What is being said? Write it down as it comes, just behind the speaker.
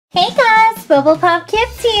Hey guys, Bubble Pop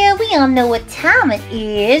Kids here. We all know what time it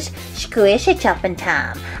is. Squish it chopping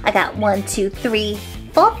time. I got 1, 2, 3,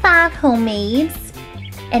 4, 5 homemades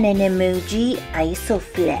and an emoji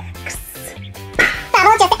Isoflex.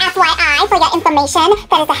 Bubble, just FYI for your information,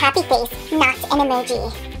 that is a happy face, not an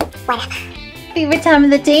emoji. Whatever. Favorite time of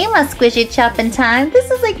the day, my Squish it chopping time.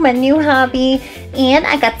 This is like my new hobby, and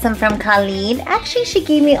I got some from Colleen. Actually, she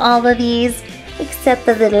gave me all of these except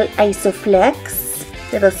the little Isoflex.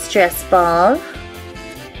 Little stress ball.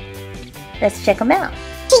 Let's check them out.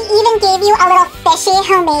 She even gave you a little fishy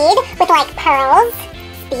homemade with like pearls.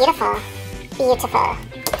 Beautiful. Beautiful.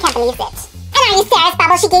 Can't believe it. And are you serious,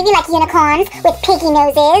 Bubble? She gave you like unicorns with piggy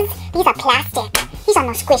noses. These are plastic. These are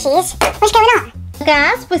no squishies. What's going on?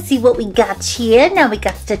 Guys, we'll see what we got here. Now we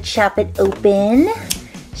got to chop it open.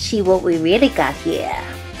 See what we really got here.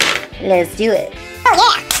 Let's do it. Oh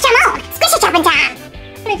yeah, come on. Squishy chopping time.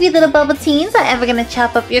 And if you little bubble teens are ever going to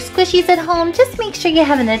chop up your squishies at home, just make sure you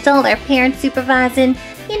have an adult or parent supervising.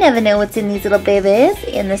 You never know what's in these little babies,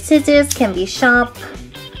 and the scissors can be sharp.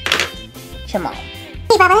 Come on.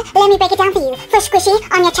 Hey Bubba, let me break it down for you. First squishy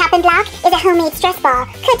on your chopping block is a homemade stress ball,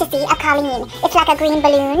 courtesy of Colleen. It's like a green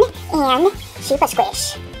balloon and super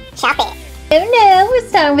squish. Chop it. Oh no, we're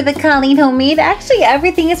starting with a Colleen homemade. Actually,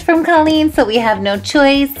 everything is from Colleen, so we have no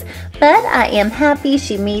choice. But I am happy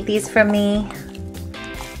she made these for me.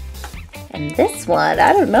 And this one,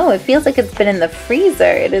 I don't know, it feels like it's been in the freezer.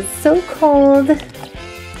 It is so cold.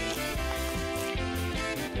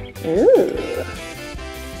 Ooh.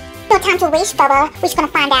 No time to waste, Bubba. We're just gonna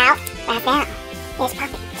find out right now. Here's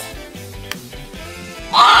perfect.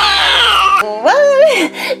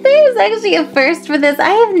 What? There's actually a first for this.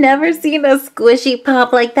 I have never seen a squishy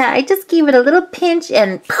pop like that. I just gave it a little pinch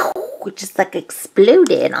and it just like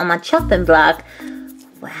exploded on my chopping block.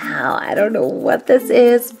 Wow, I don't know what this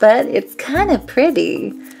is, but it's kind of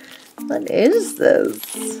pretty. What is this?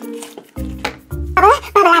 Bubba,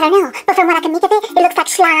 I don't know, but from what I can make of it, it looks like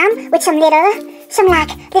slime with some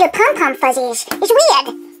little pom-pom fuzzies. It's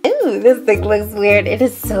weird. Ooh, this thing looks weird. It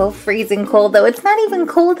is so freezing cold, though. It's not even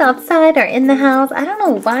cold outside or in the house. I don't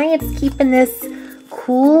know why it's keeping this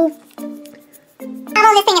cool.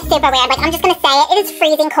 Bubba, this thing is super weird. Like, I'm just gonna say it. It is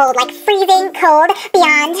freezing cold. Like, freezing cold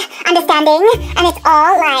beyond understanding. And it's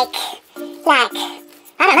all like,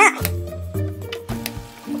 I don't know.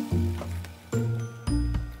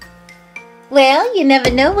 Well, you never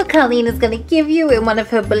know what Colleen is going to give you in one of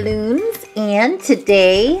her balloons. And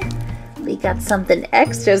today, we got something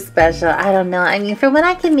extra special. I don't know. I mean, from what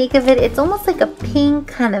I can make of it, it's almost like a pink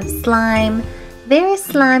kind of slime. Very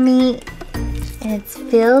slimy. And it's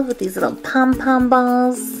filled with these little pom-pom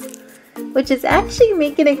balls, which is actually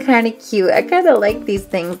making it kind of cute. I kind of like these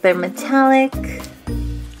things. They're metallic.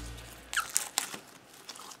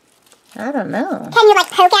 I don't know. Can you like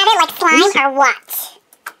poke at it like slime or what?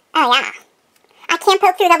 Oh yeah. I can't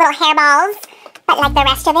poke through the little hairballs, but like the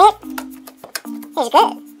rest of it is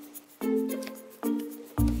good.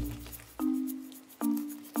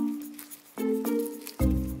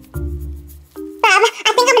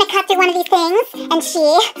 I think I'm gonna cut through one of these things and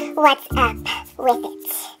see what's up with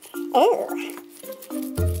it. Ooh.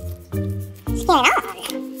 What's going on?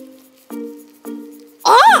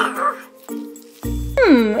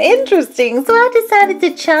 Ew. Interesting. So I decided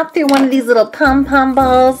to chop through one of these little pom-pom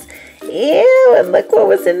balls. Ew, and look what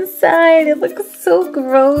was inside. It looks so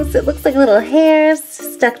gross. It looks like little hairs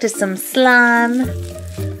stuck to some slime.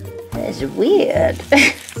 It's weird.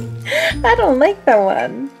 I don't like that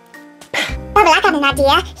one. Bubba, I got an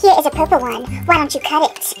idea. Here is a purple one. Why don't you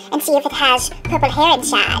cut it and see if it has purple hair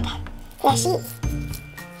inside? Let's see.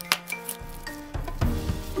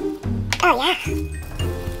 Oh yeah.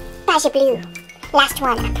 There's your blue. Last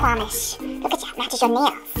one, I promise. Look at that, matches your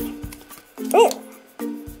nails. Ooh.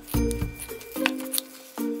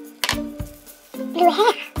 Blue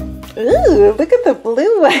hair. Ooh, look at the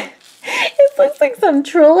blue one. It looks like some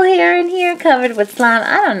troll hair in here covered with slime.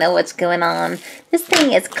 I don't know what's going on. This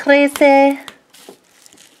thing is crazy.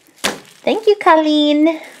 Thank you,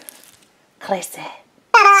 Colleen. Crazy.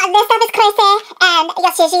 Bubba, this stuff is crazy, and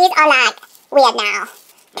your scissors are like weird now.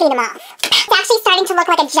 Clean them off. It's actually starting to look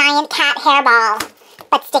like a giant cat hairball,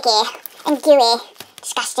 but sticky and gooey.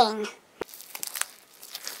 Disgusting.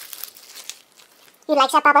 You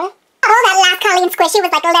like that, Bubba? Oh, that last Colleen squishy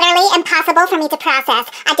was like literally impossible for me to process.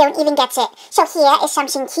 I don't even get it. So here is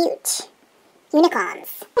something cute.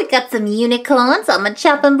 Unicorns. We got some unicorns on my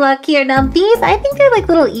chopping block here. Now these, I think they're like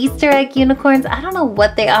little Easter egg unicorns. I don't know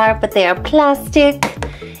what they are, but they are plastic.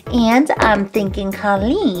 And I'm thinking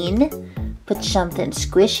Colleen put something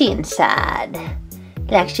squishy inside.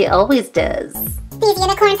 It actually always does. These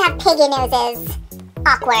unicorns have piggy noses.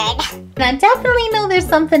 Awkward. And I definitely know there's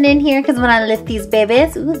something in here because when I lift these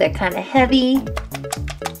babies, ooh, they're kind of heavy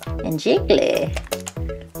and jiggly.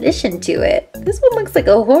 Listen to it. This one looks like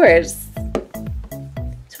a horse.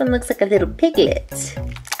 This one looks like a little piglet.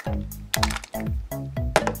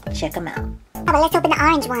 Check them out. Oh, but let's open the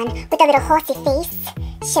orange one with the little horsey face.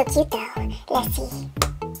 So cute though. Let's see.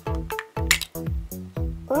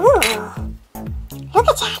 Ooh. Look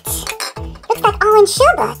at that. Looks like orange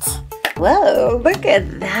sherbet. Whoa, look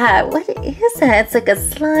at that. What is that? It's like a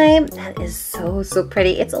slime. That is so, so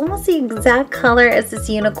pretty. It's almost the exact color as this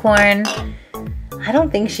unicorn. I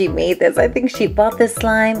don't think she made this. I think she bought this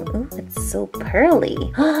slime. Ooh, it's so pearly.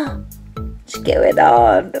 What's going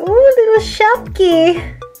on? Ooh, little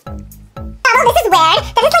Shopkins. Oh, this is weird.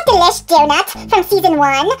 That is like Delish Donut from season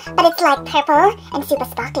 1, but it's like purple and super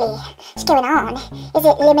sparkly. What's going on? Is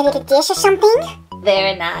it limited edition or something?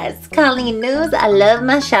 Very nice. Colleen knows I love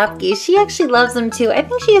my Shopkins. She actually loves them too. I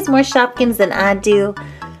think she has more Shopkins than I do.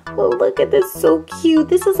 Oh, look at this. So cute.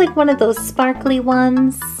 This is like one of those sparkly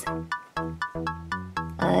ones.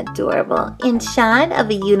 Adorable. Inside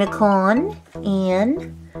of a unicorn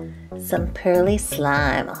and some pearly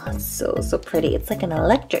slime. Oh, it's so, so pretty. It's like an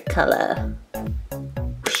electric color.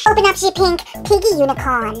 Open up your pink piggy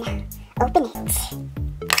unicorn. Open it.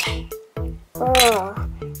 Oh,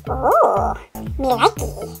 oh, me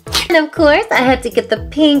likey. And of course, I had to get the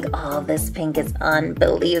pink. Oh, this pink is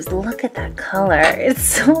unbelievable. Look at that color. It's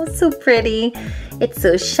so, so pretty. It's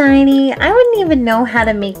so shiny. I wouldn't even know how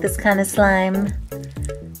to make this kind of slime.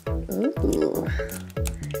 Ooh.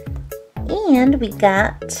 And we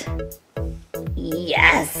got...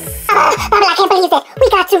 Yes! Oh, Barbie, I can't believe it. We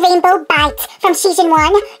got the Rainbow Bite from season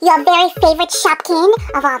 1. Your very favorite Shopkin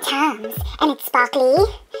of all times. And it's sparkly.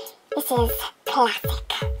 This is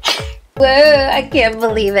classic. Whoa, I can't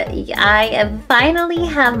believe it. I finally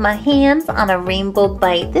have my hands on a Rainbow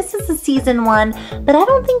Bite. This is a season 1, but I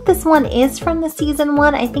don't think this one is from the season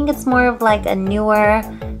 1. I think it's more of like a newer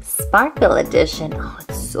sparkle edition. Oh,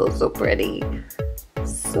 it's so, so pretty.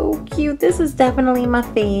 So cute. This is definitely my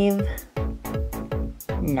fave.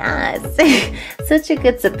 Nice. Such a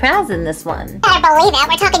good surprise in this one. Can't believe it.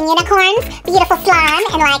 We're talking unicorns, beautiful slime,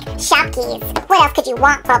 and like Shopkins. What else could you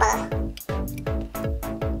want, Bubble?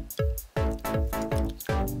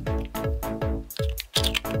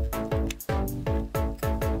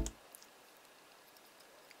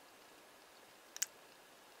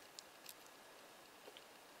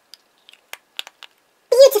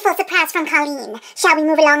 Beautiful surprise from Colleen. Shall we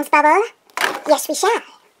move along, Bubble? Yes, we shall.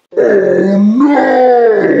 Oh no!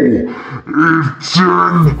 It's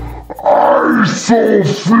an Isoflex!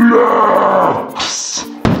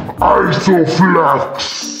 Isoflex!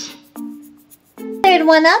 Third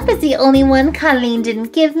one up is the only one Colleen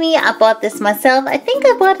didn't give me. I bought this myself. I think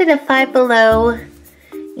I bought it at Five Below.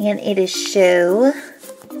 And it is Show.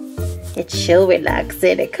 It's Show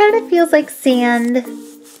Relaxing. It kind of feels like sand.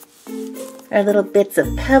 Or little bits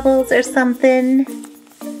of pebbles or something.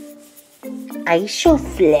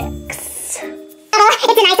 Isoflex.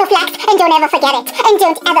 It's an Isoflex, and don't ever forget it. And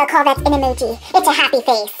don't ever call that an emoji. It's a happy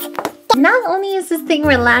face. Not only is this thing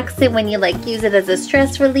relaxing when you like use it as a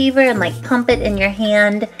stress reliever and like pump it in your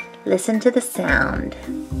hand, listen to the sound.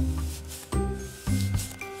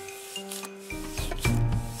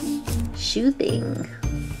 Soothing.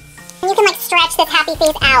 And you can like stretch this happy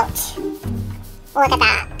face out. Look at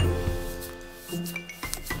that.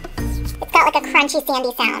 It's got like a crunchy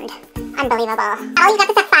sandy sound. Unbelievable. Oh, you got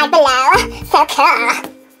this at Five Below. So cool.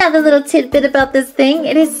 I have a little tidbit about this thing.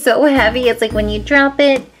 It is so heavy. It's like when you drop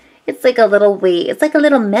it, it's like a little weight. It's like a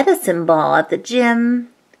little medicine ball at the gym.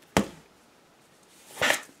 Hey,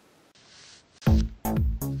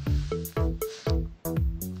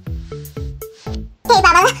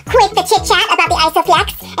 Bubba, quit the chit-chat about the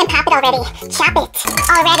Isoflex and pop it already. Chop it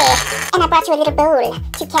already. And I brought you a little bowl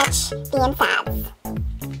to catch the insides.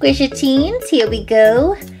 Squishy teens, here we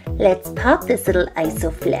go. Let's pop this little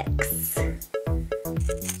Isoflex.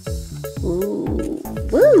 Ooh,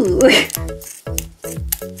 woo!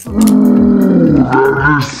 Ooh,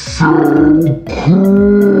 that is so cool!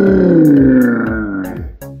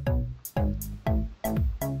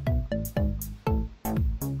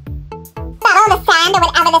 But all the sand or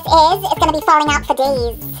whatever this is gonna be falling out for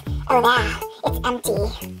days. Oh yeah, it's empty.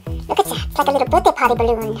 Look at that, it's like a little birthday party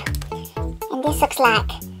balloon. And this looks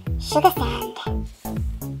like sugar sand.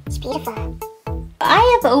 It's beautiful.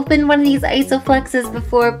 I have opened one of these Isoflexes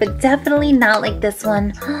before, but definitely not like this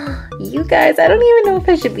one. You guys, I don't even know if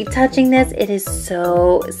I should be touching this. It is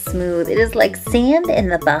so smooth. It is like sand in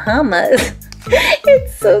the Bahamas.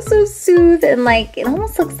 It's so, so smooth and like, it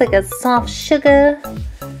almost looks like a soft sugar.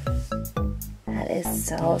 That is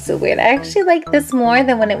So weird. I actually like this more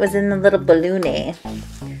than when it was in the little balloon-y.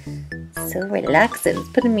 So relaxing. It's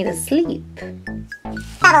putting me to sleep.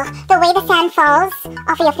 Bubble, the way the sand falls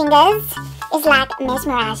off of your fingers is like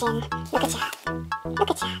mesmerizing. Look at that. Look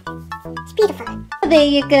at that. It's beautiful. There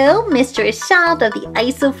you go. Mystery shot of the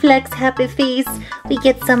Isoflex Happy Face. We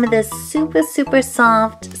get some of this super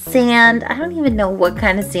soft sand. I don't even know what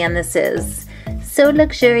kind of sand this is. So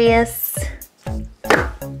luxurious.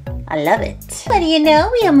 I love it. What do you know?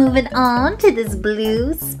 We are moving on to this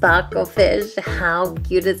blue sparkle fish. How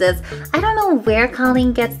cute is this? I don't know where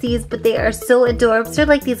Colleen gets these, but they are so adorable. They're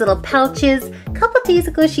like these little pouches. A couple days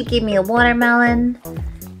ago, she gave me a watermelon.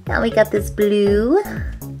 Now we got this blue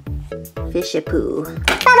fishy poo.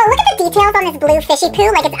 Bubba, look at the details on this blue fishy poo.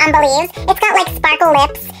 Like, it's unbelievable. It's got like sparkle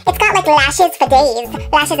lips. It's got like lashes for days.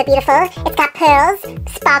 Lashes are beautiful. It's got pearls,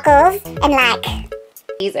 sparkles, and like...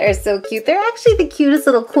 These are so cute. They're actually the cutest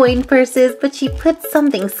little coin purses, but she put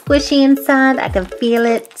something squishy inside. I can feel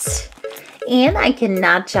it. And I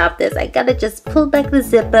cannot chop this. I gotta just pull back the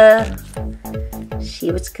zipper.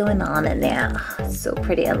 See what's going on in there. Oh, so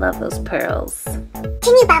pretty. I love those pearls.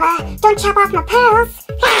 Continue, Bubba. Don't chop off my pearls.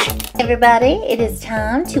 Everybody, it is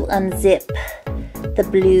time to unzip the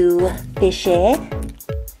blue fishy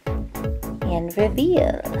and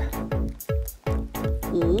reveal.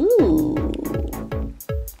 Ooh.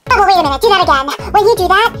 Oh, wait a minute, do that again. When you do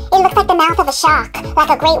that, it looks like the mouth of a shark. Like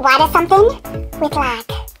a great white or something. With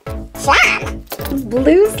like, slime.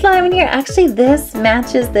 Blue slime in here. Actually, this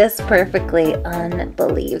matches this perfectly.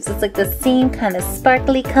 Unbelievable. It's like the same kind of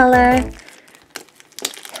sparkly color.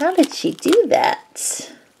 How did she do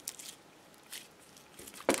that?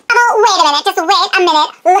 Oh, wait a minute, just wait a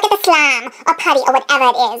minute. Look at the slime, or putty, or whatever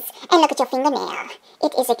it is. And look at your fingernail.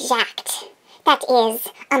 It is exact. That is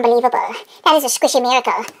unbelievable. That is a squishy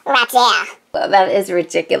miracle right there. Well, that is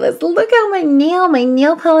ridiculous. Look how my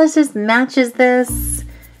nail polish just matches this.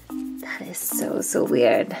 That is so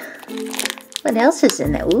weird. What else is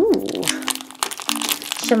in there? Ooh.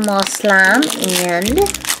 Some more slime and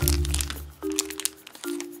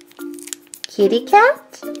kitty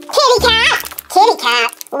cat? Kitty cat! Kitty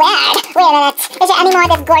cat! Weird. Wait a minute. Is there any more of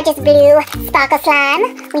this gorgeous blue sparkle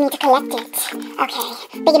slime? We need to collect it.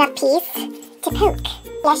 Okay. Big enough piece to poke.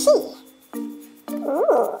 Lashy.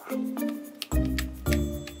 Ooh.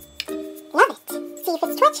 Love it. See if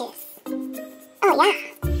it stretches. Oh, yeah.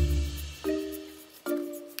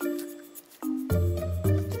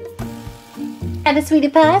 And a sweetie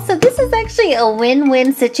pie. So this is actually a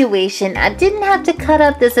win-win situation. I didn't have to cut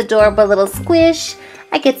up this adorable little squish.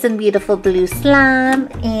 I get some beautiful blue slime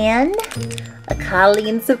and a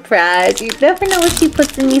Colleen surprise. You never know what she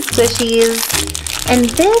puts in these squishies. And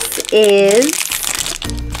this is...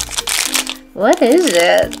 what is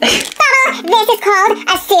it? Bubba, this is called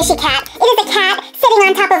a sushi cat. It is a cat sitting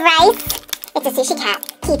on top of rice. It's a sushi cat.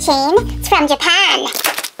 Keychain. It's from Japan.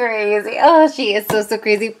 Crazy. Oh, she is so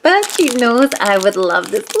crazy. But she knows I would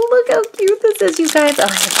love this. Look how cute this is, you guys. Oh,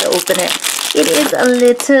 I have to open it. It is a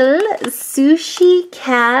little sushi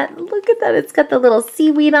cat. Look at that. It's got the little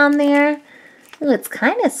seaweed on there. Ooh, it's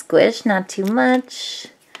kind of squished, not too much.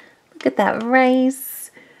 Look at that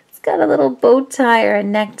rice. It's got a little bow tie or a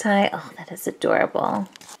necktie. Oh, that is adorable.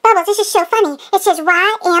 Bubbles, this is so funny. It says,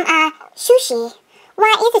 why am I sushi?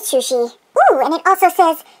 Why is it sushi? Ooh, and it also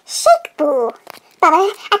says Shake Boo.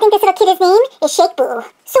 Bubba, I think this little kitty's name is Shake Boo.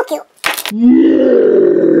 So cute.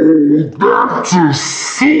 Whoa, that's a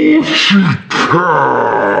sushi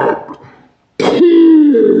cat!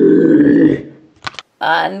 Cool!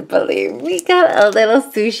 Unbelievable. We got a little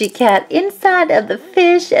sushi cat inside of the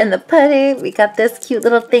fish and the putty. We got this cute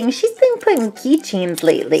little thing. She's been putting keychains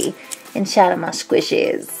lately inside of my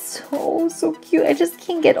squishes. Oh, so cute. I just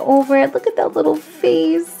can't get over it. Look at that little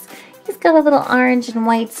face. He's got a little orange and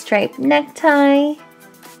white striped necktie.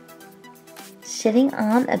 Sitting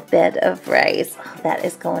on a bed of rice. Oh, that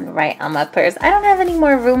is going right on my purse. I don't have any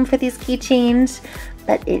more room for these keychains,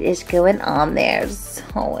 but it is going on there.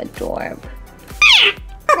 So adorable.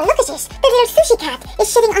 Bubba, look at this. The little sushi cat is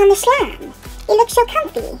sitting on the slime. It looks so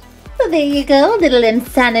comfy. So there you go. Little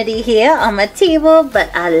insanity here on my table, but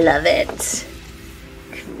I love it.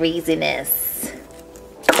 Craziness.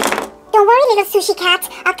 Don't worry, little sushi cat.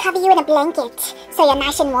 I'll cover you in a blanket so you're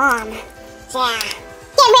nice and warm. Yeah.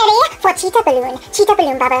 Get ready for cheetah balloon. Cheetah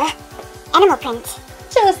balloon, Bubba. Animal print.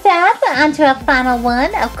 So sad, we're on to our final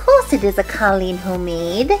one. Of course it is a Colleen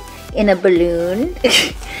homemade in a balloon.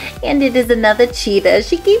 And it is another cheetah.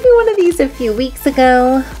 She gave me one of these a few weeks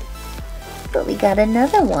ago. But we got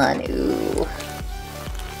another one. Ooh.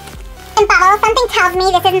 And Bubba, something tells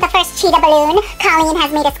me this isn't the first cheetah balloon Colleen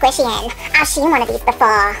has made a squishy in. I've seen one of these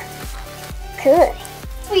before. Cool.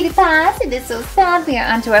 Sweetie pies, it is so sad. We are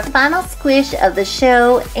on to our final squish of the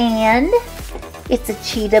show, and it's a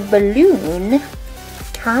cheetah balloon.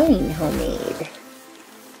 Colleen homemade.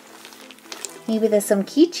 Maybe there's some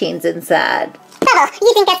keychains inside. Bubble,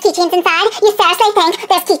 you think there's keychains inside? You seriously think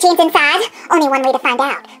there's keychains inside? Only one way to find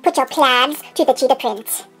out. Put your plaids to the cheetah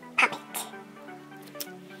print. Pop it.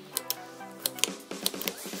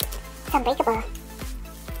 It's unbreakable.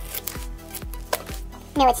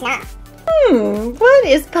 No, it's not. What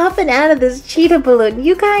is popping out of this cheetah balloon?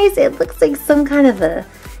 You guys, it looks like some kind of a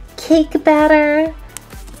cake batter.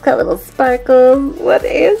 It's got little sparkles. What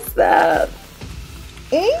is that?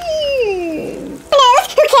 Who cares, Bubba?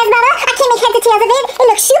 I can't make heads or tails of it. It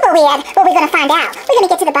looks super weird, but we're gonna find out. We're gonna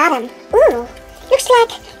get to the bottom. Ooh, looks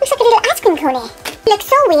like a little ice cream cone. It looks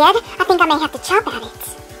so weird, I think I may have to chop at it.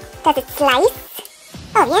 Does it slice?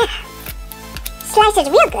 Oh yeah. Slices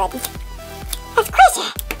real good. That's crazy.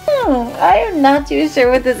 I am not too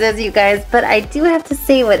sure what this is, you guys, but I do have to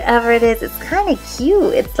say, whatever it is, it's kind of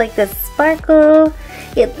cute. It's like this sparkle.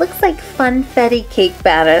 It looks like funfetti cake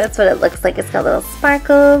batter. That's what it looks like. It's got little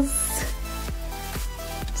sparkles.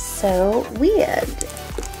 So weird.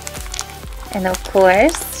 And of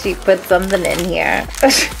course, she put something in here.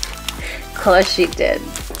 Of course she did.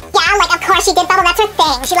 Yeah, like of course she did, Bubble. That's her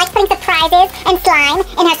thing. She likes putting surprises and slime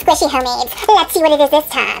in her squishy homemades. Let's see what it is this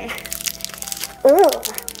time. Ooh.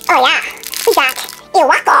 Oh yeah. We got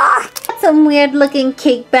Iwako. Some weird looking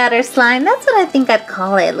cake batter slime. That's what I think I'd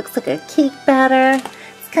call it. It looks like a cake batter.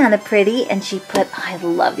 It's kind of pretty. And she put, oh, I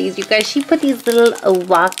love these, you guys. She put these little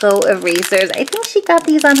Iwako erasers. I think she got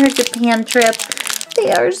these on her Japan trip.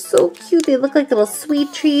 They are so cute. They look like little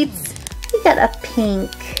sweet treats. We got a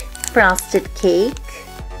pink frosted cake.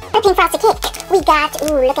 A pink frosted cake. We got,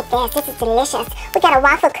 ooh, look at this. This is delicious. We got a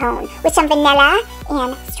waffle cone with some vanilla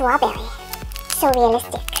and strawberry. So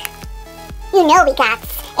realistic. You know we got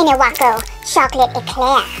an Iwako chocolate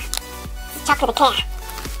eclair. Chocolate eclair.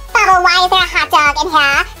 Bubble, why is there a hot dog in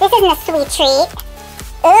here? This isn't a sweet treat.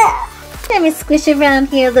 Ugh. Let me squish around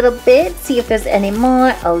here a little bit, see if there's any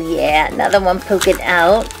more. Oh yeah, another one poking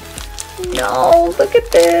out. No, look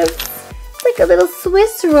at this. It's like a little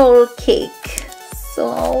Swiss roll cake.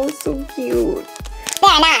 So cute.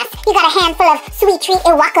 Very nice. You got a handful of sweet treat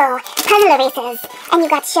Iwako puzzle erasers. And you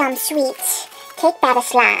got some sweet cake batter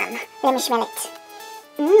slime. Let me smell it.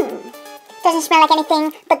 Doesn't smell like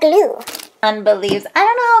anything but glue. Unbelievable. I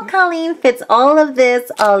don't know how Colleen fits all of this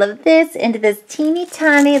into this teeny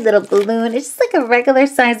tiny little balloon. It's just like a regular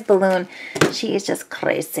sized balloon. She is just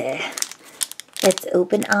crazy. Let's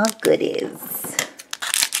open our goodies.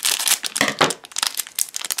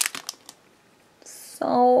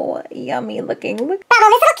 So yummy looking. Look. Bubble,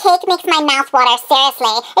 this little cake makes my mouth water,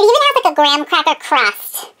 seriously. It even has like a graham cracker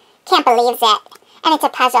crust. Can't believe it. And it's a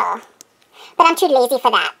puzzle. But I'm too lazy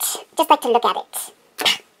for that. Just like to look at it.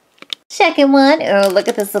 Second one. Oh, look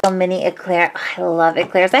at this little mini eclair. Oh, I love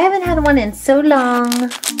eclairs. I haven't had one in so long.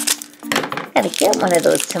 Gotta get one of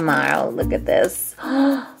those tomorrow. Look at this.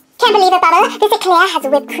 Can't believe it, Bubble. This eclair has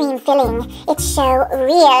whipped cream filling. It's so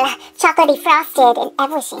real. Chocolatey frosted and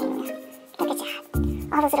everything. Look at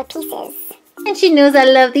that. All those little pieces. And she knows I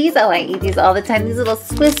love these. Oh, I eat these all the time. These little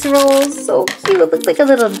Swiss rolls. So cute. It looks like a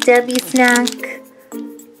little Debbie snack.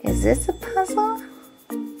 Is this a puzzle?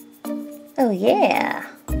 Oh, yeah.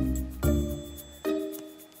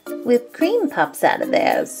 Whipped cream pops out of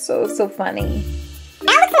there. So funny.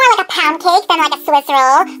 That looks more like a pound cake than like a Swiss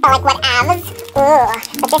roll. Or like whatevs.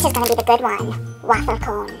 Ooh, but this is going to be the good one. Waffle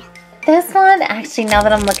cone. This one, actually, now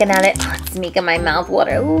that I'm looking at it, oh, it's making my mouth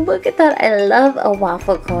water. Look at that. I love a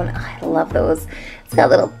waffle cone. Oh, I love those. It's got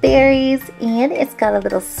little berries, and it's got a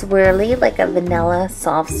little swirly, like a vanilla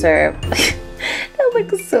soft serve. That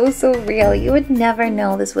looks so real. You would never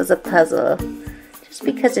know this was a puzzle, just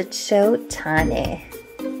because it's so tiny.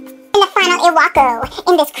 And the final Iwako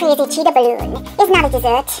in this crazy cheetah balloon is not a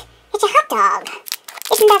dessert. It's a hot dog.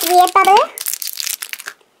 Isn't that weird, Bubble?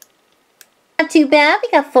 Not too bad. We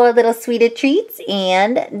got 4 little sweeter treats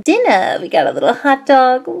and dinner. We got a little hot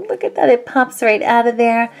dog. Look at that. It pops right out of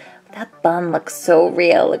there. That bun looks so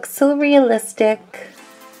real. Looks so realistic.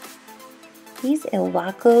 These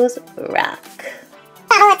Iwakos rock.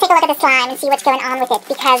 Bubble, let's take a look at the slime and see what's going on with it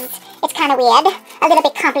because it's kind of weird. A little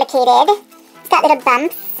bit complicated. It's got little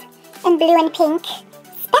bumps and blue and pink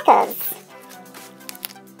speckles.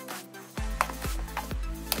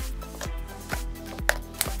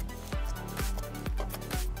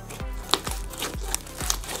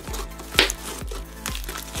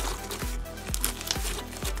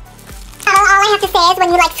 All I have to say is when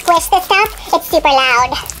you like squish this stuff, it's super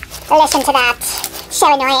loud. Listen to that.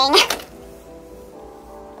 So annoying.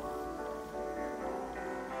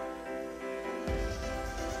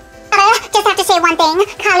 just have to say one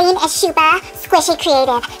thing. Colleen is super squishy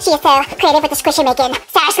creative. She is so creative with the squishy making.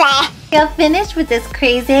 Seriously. You're finished with this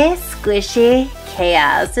crazy, squishy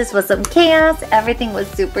chaos. This was some chaos. Everything was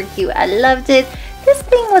super cute. I loved it. This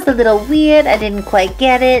thing was a little weird. I didn't quite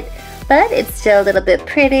get it, but it's still a little bit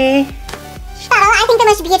pretty. I think the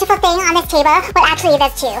most beautiful thing on this table, well actually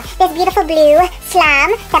there's two. This beautiful blue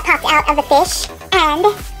slime that popped out of the fish and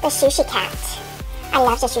the sushi cat. I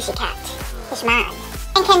love the sushi cat. It's mine.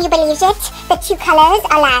 And can you believe it? The two colors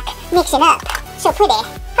are like mixing up. So pretty.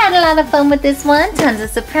 Had a lot of fun with this one. Tons of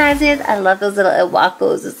surprises. I love those little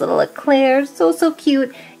Iwakos, those little eclairs. So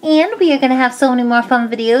cute. And we are going to have so many more fun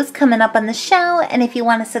videos coming up on the show. And if you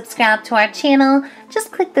want to subscribe to our channel,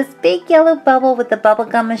 just click this big yellow bubble with the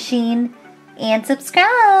bubblegum machine and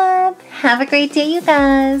subscribe. Have a great day, you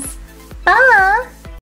guys. Bye.